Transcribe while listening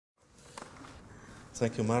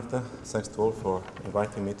Thank you, Marta. Thanks to all for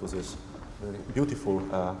inviting me to this very beautiful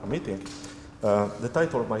meeting. The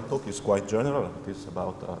title of my talk is quite general. It is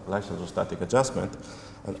about glacial isostatic adjustment.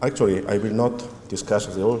 And actually, I will not discuss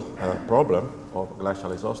the whole problem of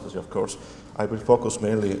glacial isostasy, of course. I will focus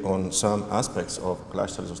mainly on some aspects of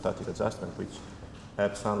glacial isostatic adjustment which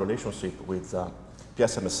have some relationship with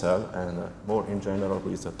PSMSL and more in general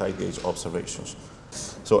with tide gauge observations.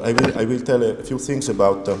 So I will tell a few things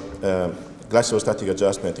about glacial isostatic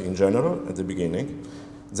adjustment in general at the beginning.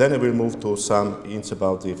 Then I will move to some hints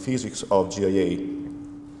about the physics of GIA,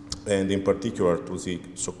 and in particular to the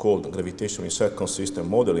so-called gravitational incircumsystem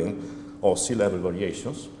modeling of sea level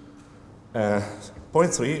variations.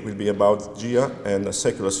 Point 3 will be about GIA and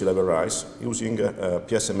secular sea level rise using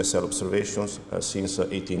PSMSL observations since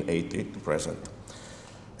 1880 to present.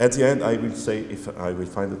 At the end, I will say, if I will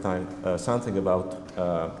find the time, something about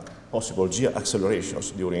possible GIA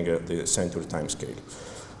accelerations during the century timescale.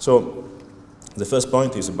 So the first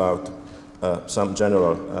point is about some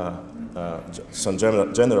general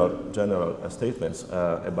statements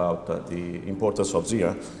about the importance of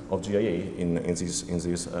GIA in this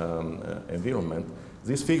environment.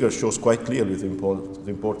 This figure shows quite clearly the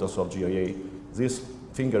importance of GIA. This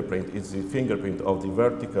fingerprint is the fingerprint of the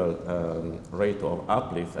vertical rate of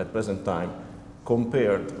uplift at present time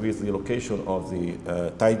compared with the location of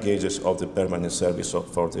the tide gauges of the permanent surface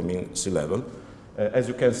for the mean sea level. As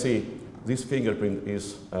you can see, this fingerprint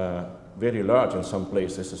is very large in some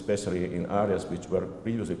places, especially in areas which were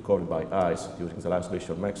previously covered by ice during the last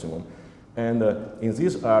glacial maximum. And in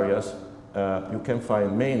these areas, you can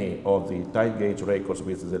find many of the tide gauge records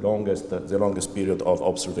with the longest period of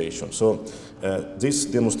observation. So this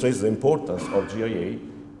demonstrates the importance of GIA,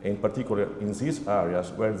 in particular in these areas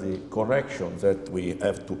where the correction that we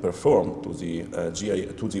have to perform to the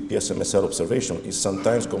PSMSL observation is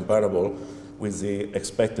sometimes comparable with the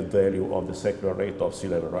expected value of the secular rate of sea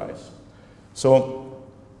level rise. So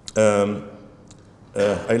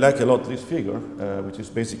I like a lot this figure, which is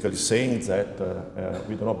basically saying that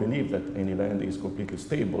we do not believe that any land is completely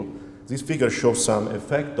stable. This figure shows some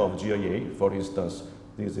effect of GIA. For instance,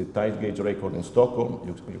 this is a tide gauge record in Stockholm.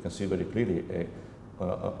 You can see very clearly a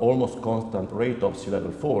almost constant rate of sea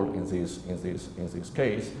level fall in this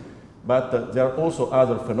case. But there are also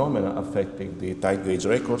other phenomena affecting the tide gauge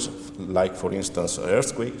records, like, for instance,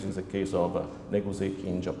 earthquakes in the case of Neguzeki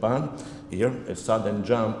in Japan. Here, a sudden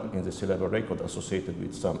jump in the sea level record associated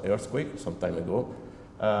with some earthquake some time ago.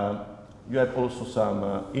 You have also some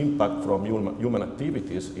impact from human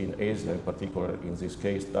activities in Asia, in particular, in this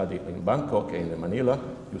case, studied in Bangkok and in Manila.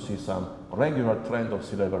 You see some regular trend of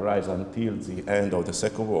sea level rise until the end of the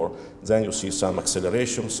Second War. Then you see some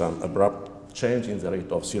acceleration, some abrupt change in the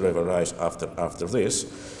rate of sea level rise after this.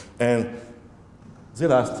 And the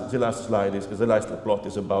last slide the last plot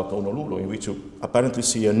is about Honolulu, in which you apparently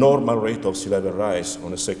see a normal rate of sea level rise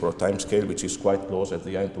on a secular time scale, which is quite close at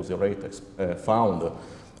the end to the rate found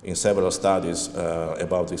in several studies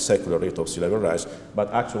about the secular rate of sea level rise.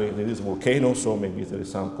 But actually, there is a volcano, so maybe there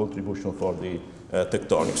is some contribution for the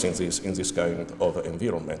tectonics in this kind of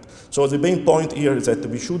environment. So the main point here is that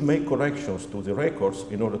we should make corrections to the records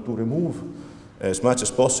in order to remove as much as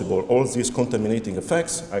possible all these contaminating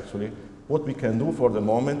effects. Actually, what we can do for the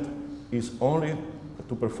moment is only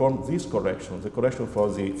to perform this correction, the correction for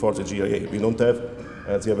the GIA. We don't have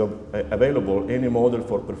available any model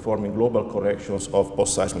for performing global corrections of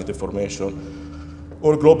post-seismic deformation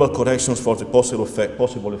or global corrections for the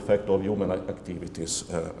possible effect of human activities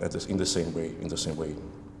in the same way.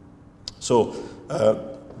 So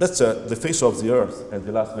that's the face of the Earth at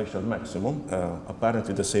the last glacial maximum,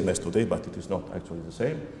 apparently the same as today, but it is not actually the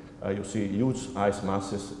same. You see huge ice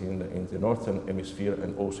masses in the northern hemisphere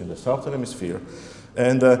and also in the southern hemisphere.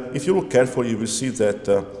 And if you look carefully, you will see that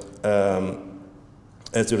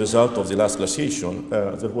as a result of the last glaciation,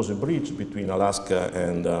 there was a bridge between Alaska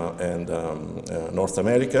and North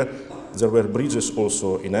America. There were bridges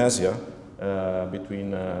also in Asia,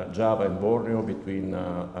 between Java and Borneo, between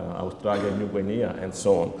Australia and New Guinea, and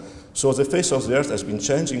so on. So the face of the Earth has been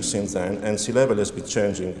changing since then, and sea level has been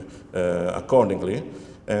changing accordingly.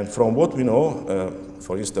 And from what we know,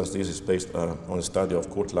 for instance, this is based on a study of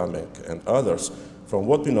Kurt Lameck and others, from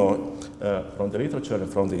what we know from the literature and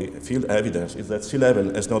from the field evidence is that sea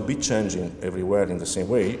level has not been changing everywhere in the same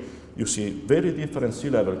way. You see very different sea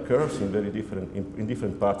level curves in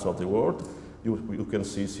different parts of the world. You can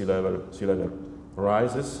see sea level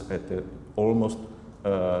rises at almost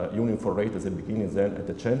uniform rate at the beginning, then at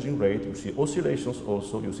a changing rate. You see oscillations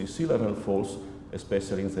also. You see sea level falls,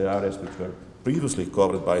 especially in the areas which were previously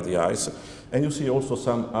covered by the ice. And you see also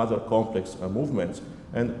some other complex movements.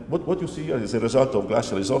 And what you see here is a result of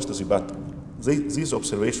glacial isostasy, but these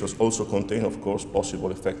observations also contain, of course,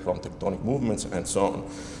 possible effects from tectonic movements and so on.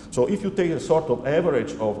 So if you take a sort of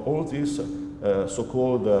average of all these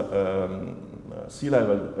so-called sea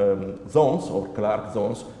level zones or Clark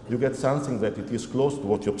zones, you get something that it is close to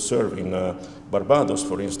what you observe in Barbados,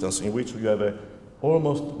 for instance, in which you have a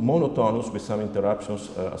almost monotonous with some interruptions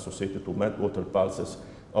associated to meltwater pulses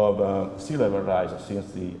of sea level rise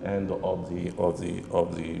since the end of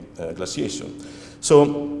the glaciation.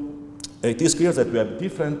 So it is clear that we have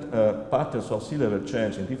different patterns of sea level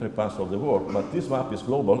change in different parts of the world, but this map is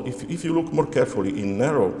global. If you look more carefully in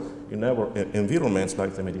narrow environments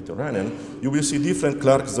like the Mediterranean, you will see different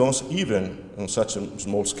Clark zones even on such a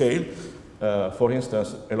small scale. For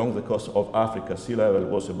instance, along the coast of Africa, sea level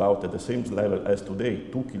was about at the same level as today,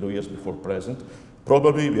 2 kiloyears before present.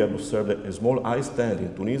 Probably we have observed a small ice stand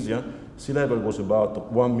in Tunisia. Sea level was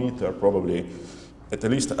about 1 meter, probably, at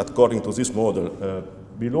least according to this model,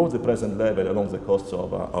 below the present level along the coasts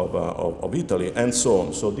of Italy, and so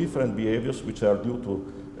on. So different behaviors which are due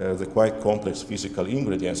to the quite complex physical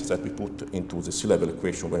ingredients that we put into the sea level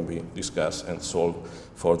equation when we discuss and solve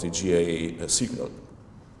for the GIA signal.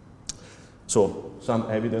 So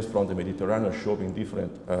some evidence from the Mediterranean showing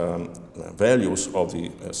different values of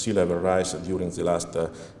the sea level rise during the last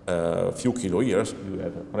few kiloyears. You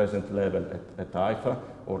have a present level at Haifa,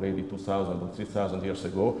 already 2,000 or 3,000 years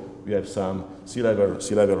ago. We have some sea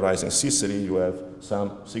level rise in Sicily. You have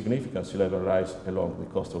some significant sea level rise along the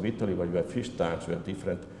coast of Italy, where you have fish tanks. You have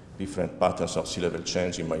different patterns of sea level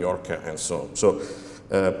change in Majorca and so on. So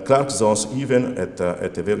Clark zones even at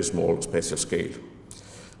a very small spatial scale.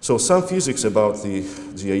 So some physics about the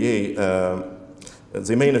GIA,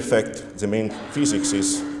 the main effect, the main physics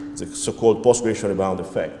is the so-called post-glacial rebound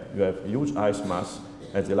effect. You have huge ice mass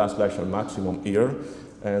at the last glacial maximum here,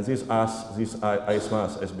 and this ice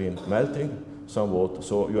mass has been melting somewhat,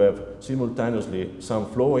 so you have simultaneously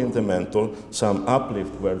some flow in the mantle, some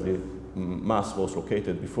uplift where the mass was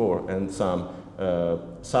located before, and some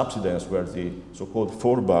subsidence where the so-called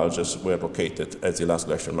four bulges were located at the last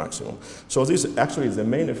glacial maximum. So this actually is the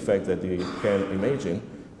main effect that we can imagine.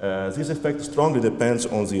 This effect strongly depends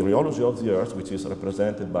on the rheology of the Earth, which is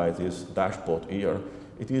represented by this dashpot here.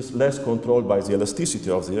 It is less controlled by the elasticity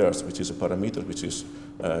of the Earth, which is a parameter which is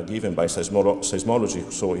given by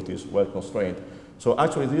seismology, so it is well constrained. So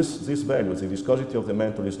actually this value, the viscosity of the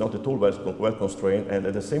mantle, is not at all well constrained, and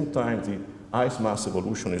at the same time the ice mass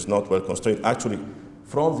evolution is not well constrained. Actually,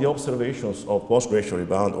 from the observations of post-glacial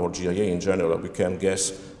rebound or GIA in general, we can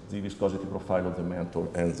guess the viscosity profile of the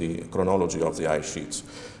mantle and the chronology of the ice sheets.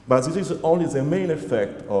 But this is only the main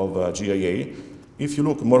effect of GIA. If you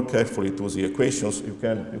look more carefully to the equations, you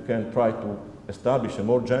can try to establish a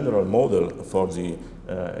more general model for the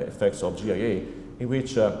effects of GIA, in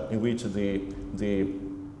which the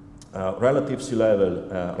relative sea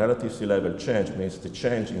level change means the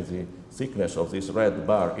change in the thickness of this red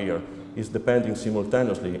bar here is depending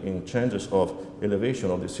simultaneously in changes of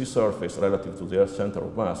elevation of the sea surface relative to the Earth's center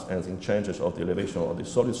of mass and in changes of the elevation of the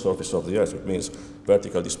solid surface of the Earth, which means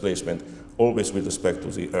vertical displacement, always with respect to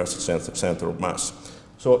the Earth's center of mass.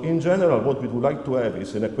 So in general, what we would like to have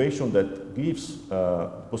is an equation that gives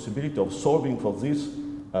possibility of solving for this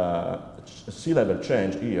sea level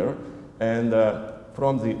change here, and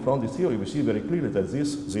from the theory we see very clearly that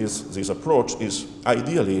this approach is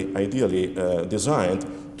ideally designed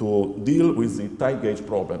to deal with the tide gauge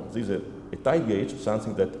problem. This is a tide gauge,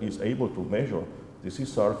 something that is able to measure the sea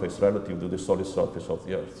surface relative to the solid surface of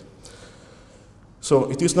the Earth. So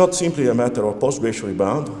it is not simply a matter of post-glacial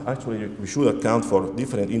rebound. Actually, we should account for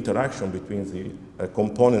different interaction between the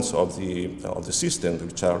components of the system,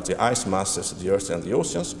 which are the ice masses, the Earth, and the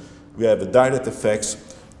oceans. We have direct effects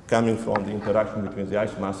coming from the interaction between the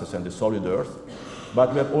ice masses and the solid Earth.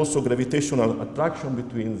 But we have also gravitational attraction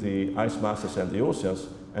between the ice masses and the oceans,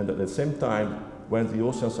 and at the same time, when the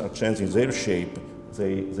oceans are changing their shape,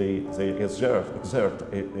 they exert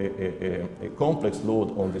a complex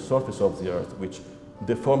load on the surface of the Earth, which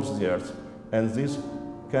deforms the Earth, and this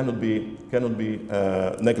cannot be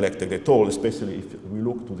neglected at all, especially if we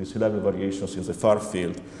look to the sea level variations in the far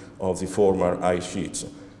field of the former ice sheets.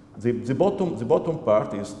 The bottom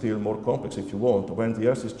part is still more complex if you want. When the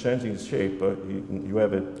Earth is changing its shape, you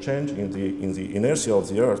have a change in the inertia of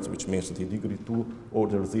the Earth, which means the degree 2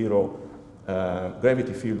 order 0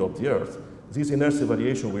 gravity field of the Earth. This inertia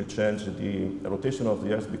variation will change the rotation of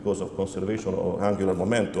the Earth because of conservation of angular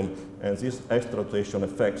momentum, and these extra rotation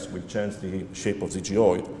effects will change the shape of the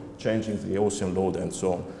geoid, changing the ocean load and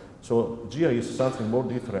so on. So GIA is something more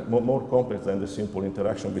different, more complex than the simple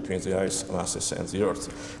interaction between the ice masses and the Earth.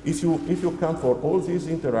 If you account for all these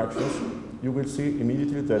interactions, you will see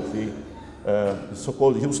immediately that the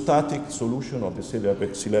so-called isostatic solution of the sea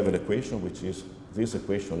level equation, which is this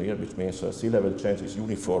equation here, which means sea level change is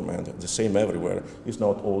uniform and the same everywhere, is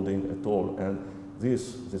not holding at all. And this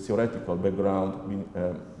is the theoretical background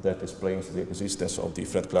that explains the existence of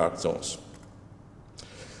different Clark zones.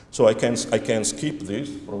 So I can skip this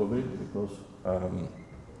probably because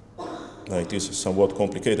it is somewhat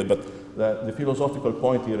complicated, but the philosophical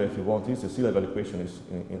point here, if you want, is the sea level equation is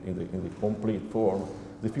in the complete form.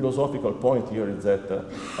 The philosophical point here is that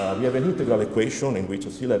we have an integral equation in which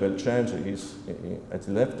a sea level change is at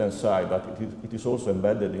the left-hand side, but it is also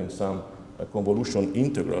embedded in some convolution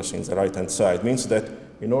integrals in the right-hand side. Means that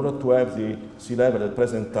in order to have the sea level at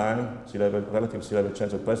present time, relative sea level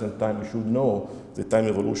change at present time, we should know the time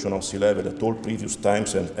evolution of sea level at all previous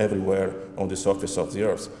times and everywhere on the surface of the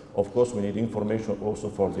Earth. Of course, we need information also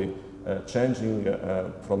for the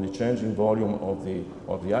from the changing volume of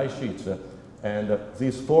the ice sheets. And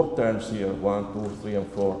these four terms here, 1, 2, 3, and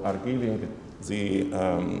 4, are giving the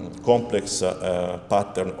complex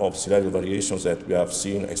pattern of sea level variations that we have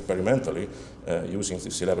seen experimentally using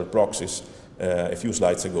the sea level proxies a few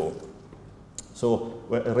slides ago. So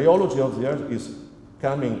rheology of the Earth is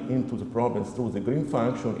coming into the problem through the green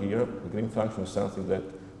function here. The green function is something that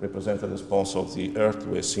represents the response of the Earth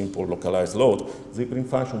to a simple localized load. The green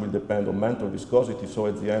function will depend on mantle viscosity, so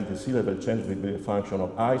at the end the sea level change will be a function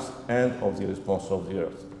of ice and of the response of the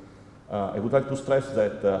Earth. I would like to stress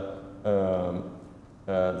that the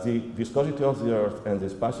viscosity of the Earth and the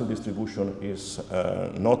spatial distribution is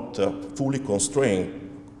not fully constrained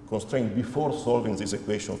before solving this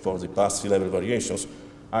equation for the past sea level variations.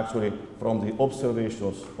 Actually, from the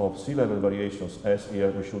observations of sea level variations as here,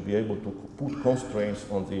 we should be able to put constraints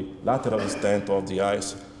on the lateral extent of the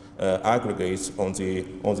ice aggregates, on the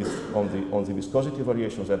viscosity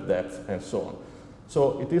variations at depth, and so on.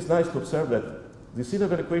 So it is nice to observe that the sea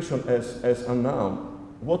level equation as unknown,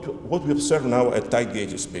 what we observe now at tide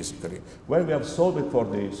gauges, basically. When we have solved it for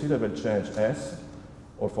the sea level change S,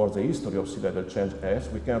 or for the history of sea level change S,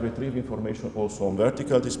 we can retrieve information also on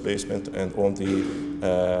vertical displacement and on the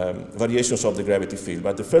variations of the gravity field.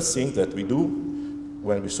 But the first thing that we do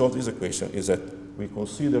when we solve this equation is that we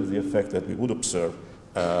consider the effect that we would observe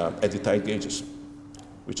at the tide gauges,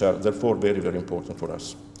 which are therefore very, very important for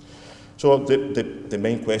us. So the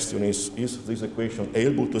main question is this equation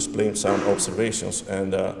able to explain some observations?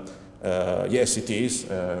 And yes, it is,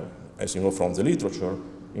 as you know from the literature.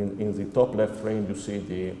 In the top left frame, you see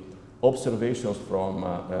the observations from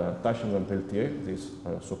Taching and Peltier, this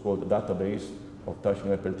so-called database of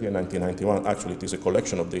Taching and Peltier in 1991. Actually, it is a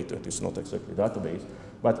collection of data. It is not exactly a database.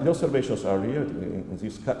 But the observations are here in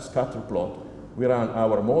this scatter plot. We run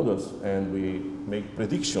our models and we make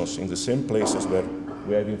predictions in the same places where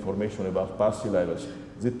we have information about past sea levels.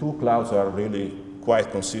 The two clouds are really quite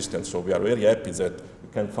consistent, so we are very happy that we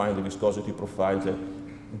can find the viscosity profile that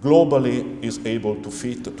globally is able to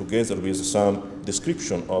fit together with some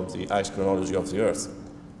description of the ice chronology of the Earth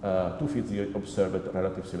to fit the observed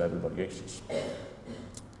relative sea level variations.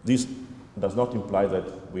 This does not imply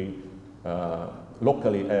that we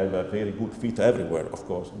locally have a very good fit everywhere, of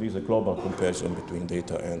course. This is a global comparison between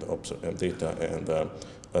data and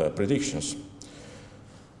predictions.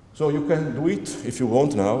 So you can do it if you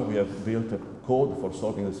want now. We have built a code for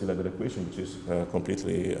solving the sea level equation, which is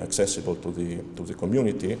completely accessible to the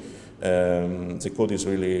community. The code is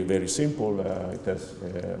really very simple. It has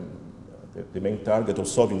the main target of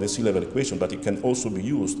solving the sea level equation, but it can also be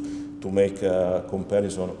used to make a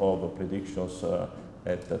comparison of predictions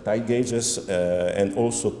at tide gauges and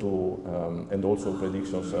also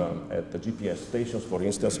predictions at the GPS stations, for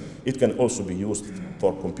instance. It can also be used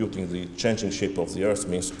for computing the changing shape of the Earth,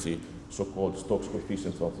 means the so-called Stokes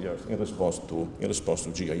coefficients of the Earth in response to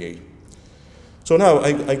GIA. So now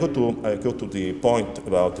I go to the point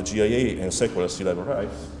about the GIA and secular sea level rise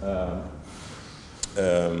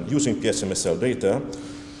using PSMSL data.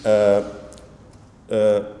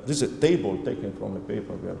 This is a table taken from a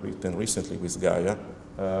paper we have written recently with Gaia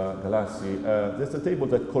Galassi. That's a table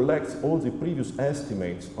that collects all the previous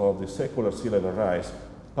estimates of the secular sea level rise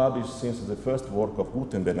published since the first work of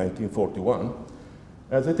Gutenberg in 1941.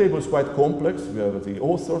 The table is quite complex. We have the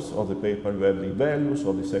authors of the paper, we have the values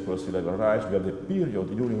of the secular sea level rise, we have the period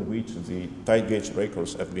during which the tide gauge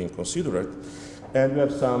records have been considered, and we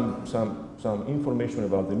have some information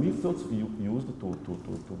about the methods used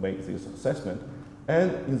to make this assessment.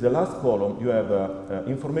 And in the last column, you have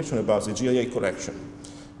information about the GIA correction.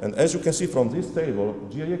 And as you can see from this table,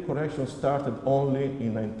 GIA correction started only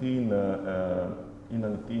in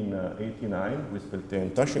 1989 with Peltier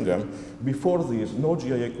and Tashingham. Before this, no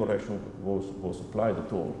GIA correction was applied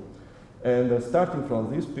at all. And starting from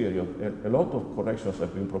this period, a lot of corrections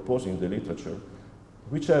have been proposed in the literature,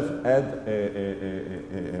 which have had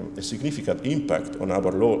a significant impact on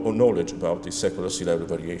our knowledge about the secular sea level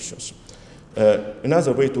variations.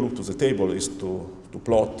 Another way to look to the table is to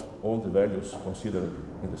plot all the values considered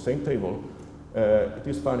in the same table. It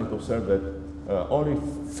is funny to observe that only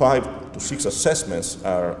 5 to 6 assessments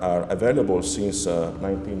are available since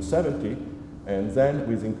 1970, and then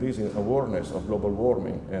with increasing awareness of global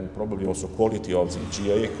warming and probably also quality of the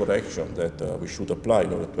GIA correction that we should apply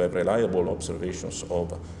in order to have reliable observations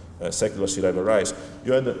of secular sea level rise,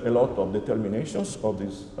 you had a lot of determinations of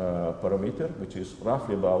this parameter, which is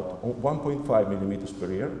roughly about 1.5 millimeters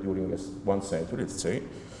per year during 1 century, let's say.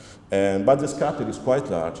 But the scatter is quite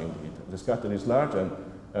large indeed. The scatter is large, and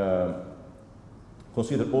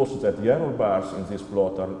consider also that the error bars in this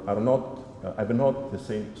plot have not the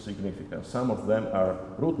same significance. Some of them are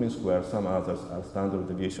root mean square, some others are standard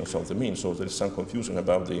deviations of the mean. So there is some confusion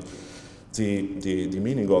about the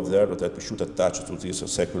meaning of the error that we should attach to these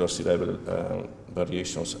secular sea level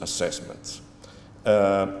variations assessments.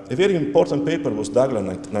 A very important paper was Douglas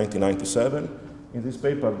 1997. In this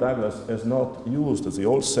paper, Douglas has not used the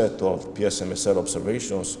whole set of PSMSL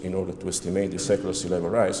observations in order to estimate the secular sea level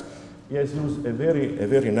rise. He has used a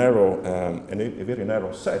very narrow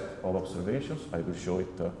set of observations. I will show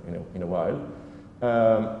it in a while.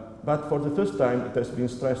 But for the first time, it has been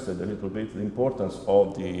stressed a little bit the importance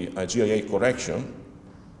of the GIA correction,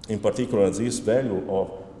 in particular this value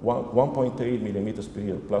of 1.8 millimeters per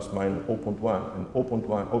year plus minus 0.1, and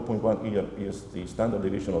 0.1 here is the standard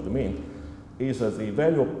deviation of the mean, is the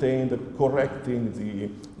value obtained correcting the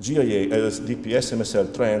GIA as the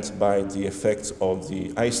PSMSL trends by the effects of the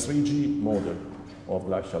ICE3G model of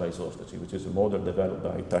glacial isostatic, which is a model developed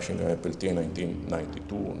by Tashingham and Peltier in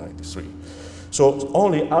 1992-93. So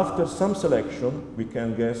only after some selection we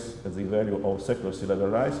can guess the value of secular sea level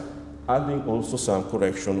rise, adding also some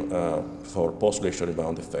correction for post-glacial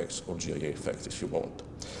rebound effects or GIA effects if you want.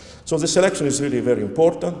 So the selection is really very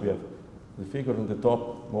important. We have the figure on the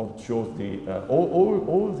top shows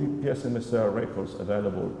all the PSMSL records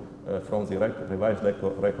available from the revised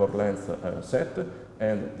record length set,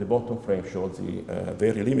 and the bottom frame shows the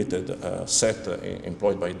very limited set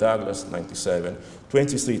employed by Douglas, 97,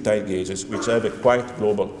 23 tide gauges, which have a quite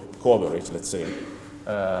global coverage, let's say.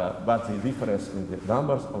 But the difference in the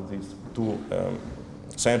numbers of these two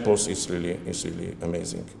samples is really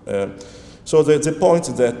amazing. So the point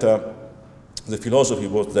that the philosophy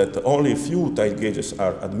was that only a few tide gauges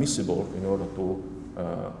are admissible in order to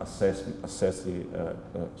assess the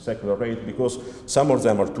secular rate, because some of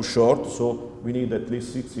them are too short, so we need at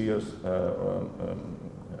least 6 years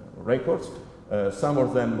records. Some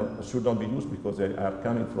of them should not be used because they are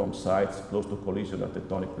coming from sites close to collision and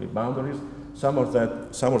tectonic plate boundaries. Some of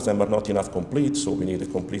them are not enough complete, so we need a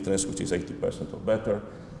completeness which is 80% or better.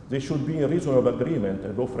 They should be in reasonable agreement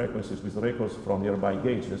at low frequencies with records from nearby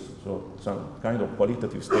gauges, so some kind of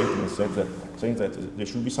qualitative statement saying that there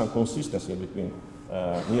should be some consistency between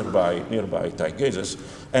nearby tide gauges,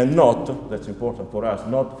 and not, that's important for us,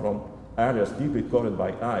 not from areas deeply covered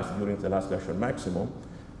by ice during the last glacial maximum,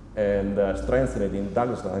 and strengthened in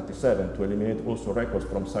Douglas 97 to eliminate also records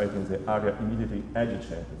from sites in the area immediately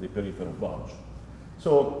adjacent to the peripheral bulge.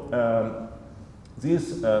 So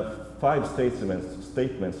these 5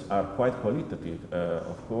 statements are quite qualitative,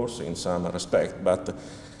 of course, in some respect, but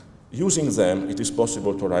using them, it is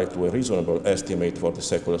possible to arrive to a reasonable estimate for the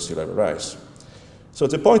secular sea level rise. So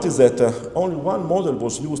the point is that only one model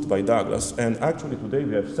was used by Douglas, and actually today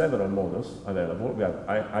we have several models available. We have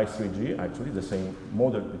I3G, actually the same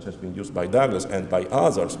model which has been used by Douglas and by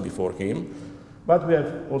others before him, but we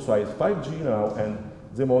have also I5G now, and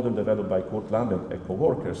the model developed by Kurt Lambert and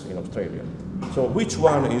co-workers in Australia. So which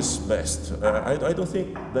one is best? I don't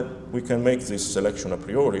think that we can make this selection a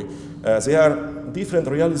priori. There are different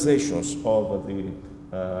realizations of the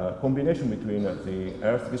combination between the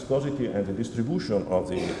Earth viscosity and the distribution of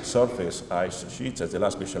the surface ice sheets at the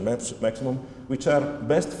last glacial maximum, which are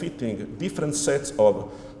best fitting different sets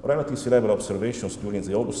of relative sea level observations during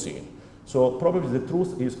the Holocene. So probably the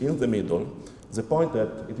truth is in the middle. The point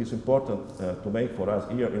that it is important to make for us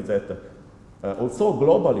here is that although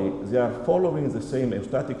globally they are following the same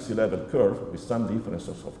isostatic sea level curve, with some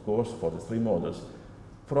differences, of course, for the 3 models,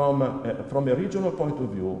 from a regional point of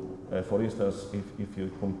view, for instance, if you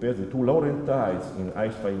compare the two Laurent tides in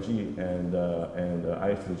ice 5G and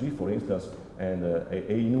ice 3G, for instance, and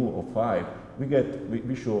a nu of 5, we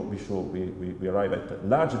arrive at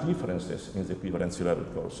large differences in the equivalent sea level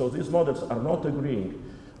curve. So these models are not agreeing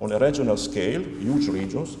on a regional scale, huge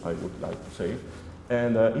regions, I would like to say.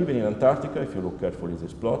 And even in Antarctica, if you look carefully at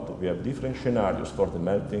this plot, we have different scenarios for the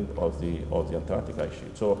melting of the Antarctic ice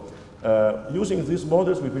sheet. So using these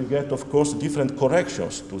models, we will get, of course, different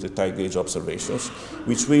corrections to the tide gauge observations,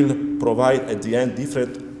 which will provide at the end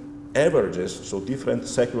different averages, so different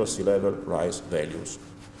secular sea level rise values,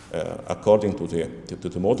 according to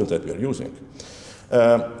the model that we are using.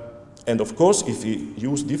 And of course, if we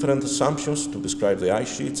use different assumptions to describe the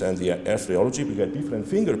ice sheets and the earth rheology, we get different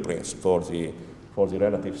fingerprints for the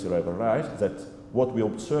relative sea level rise. That's what we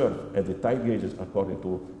observe at the tide gauges according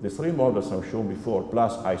to the three models I've shown before,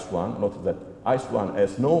 plus ice 1. Note that ice 1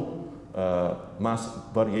 has no mass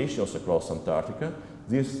variations across Antarctica.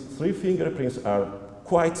 These three fingerprints are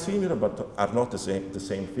quite similar, but are not the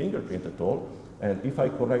same fingerprint at all. And if I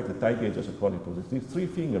correct the tide gauges according to these three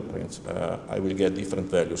fingerprints, I will get different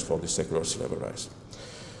values for the secular sea level rise.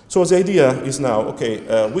 So the idea is now, okay,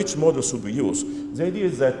 which model should we use? The idea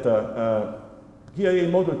is that GIA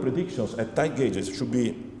model predictions at tide gauges should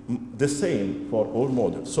be the same for all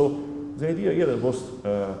models. So the idea here was,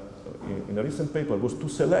 in a recent paper, was to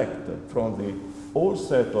select from the whole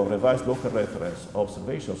set of revised local reference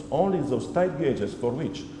observations only those tide gauges for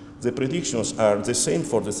which the predictions are the same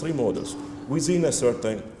for the three models within a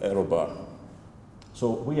certain error bar.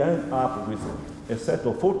 So we end up with a set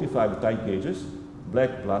of 45 tide gauges,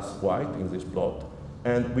 black plus white in this plot,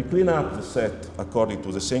 and we clean up the set according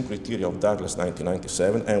to the same criteria of Douglas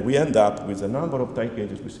 1997, and we end up with a number of tide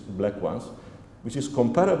gauges with black ones, which is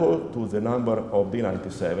comparable to the number of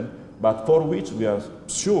D97, but for which we are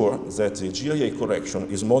sure that the GIA correction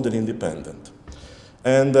is model independent.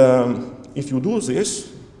 And if you do this,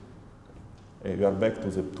 we are back to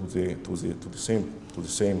the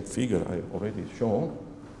same figure I already shown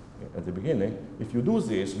at the beginning. If you do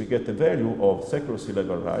this, we get a value of secular sea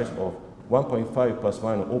level rise of 1.5 plus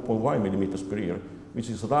minus 0.1 millimeters per year, which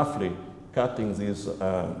is roughly cutting this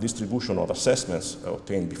distribution of assessments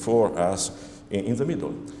obtained before us in the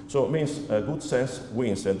middle. So it means good sense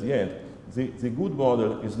wins at the end. The good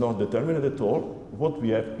model is not determined at all. What we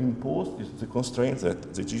have imposed is the constraint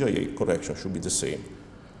that the GIA correction should be the same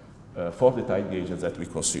for the tide gauges that we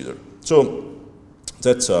consider. So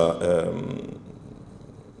that's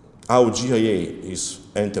how GIA is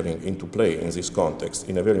entering into play in this context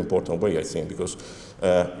in a very important way, I think, because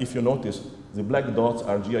if you notice, the black dots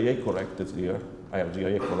are GIA corrected here, are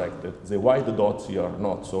GIA corrected. The white dots here are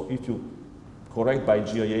not. So if you correct by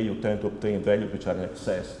GIA, you tend to obtain values which are in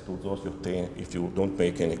excess to those you obtain if you don't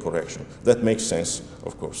make any correction. That makes sense,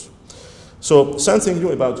 of course. So something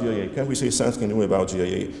new about GIA. Can we say something new about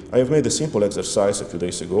GIA? I have made a simple exercise a few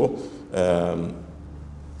days ago.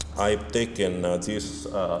 I've taken this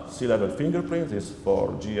sea level fingerprint. This is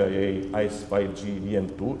for GIA ICE 5G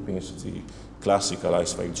EM2, means the classical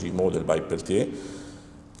ICE 5G model by Peltier.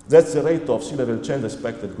 That's the rate of sea level change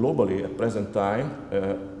expected globally at present time.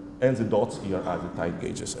 And the dots here are the tide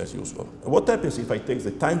gauges, as usual. What happens if I take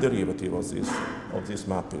the time derivative of this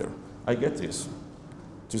map here? I get this.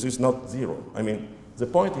 This is not zero. I mean, the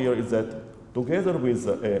point here is that together with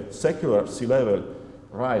a secular sea level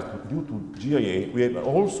rise due to GIA, we have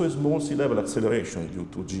also a small sea level acceleration due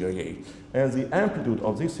to GIA. And the amplitude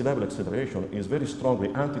of this sea level acceleration is very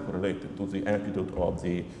strongly anti-correlated to the amplitude of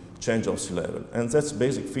the change of sea level. And that's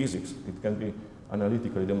basic physics. It can be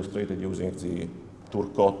analytically demonstrated using the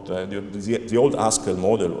Turcotte, the old Haskell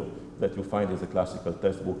model that you find in the classical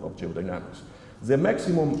textbook of geodynamics. The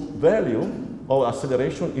maximum value of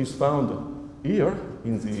acceleration is found here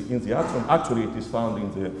in the atom. Actually, it is found in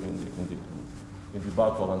the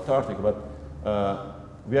bulk of Antarctica, but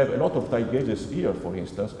we have a lot of tide gauges here, for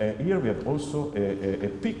instance, and here we have also a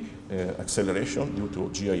peak acceleration due to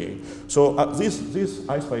GIA. So this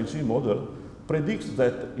ICE 5G model predicts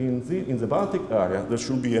that in the Baltic area there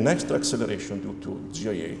should be an extra acceleration due to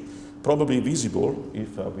GIA, probably visible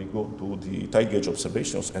if we go to the tide gauge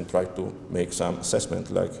observations and try to make some assessment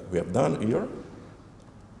like we have done here.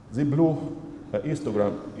 The blue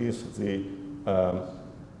histogram is the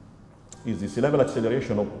sea level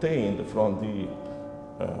acceleration obtained from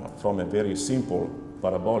a very simple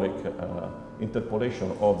parabolic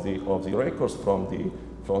interpolation of the records from the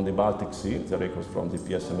Baltic Sea, the records from the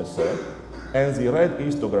PSMSL. And the red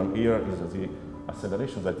histogram here is the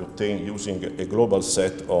acceleration that we obtain using a global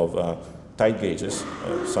set of tide gauges,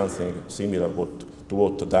 something similar to to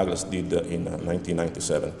what Douglas did in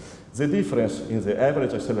 1997. The difference in the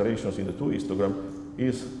average accelerations in the two histograms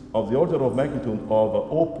is of the order of magnitude of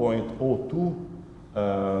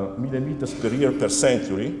 0.02 millimeters per year per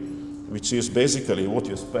century, which is basically what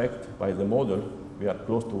you expect by the model. We are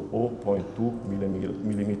close to 0.2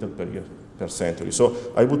 millimeter per year per century. So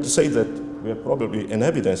I would say that we have probably an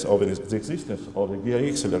evidence of the existence of the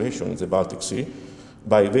GIA acceleration in the Baltic Sea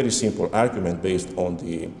by a very simple argument based on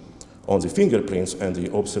the fingerprints and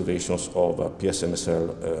the observations of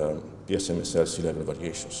PSMSL sea level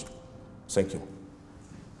variations. Thank you.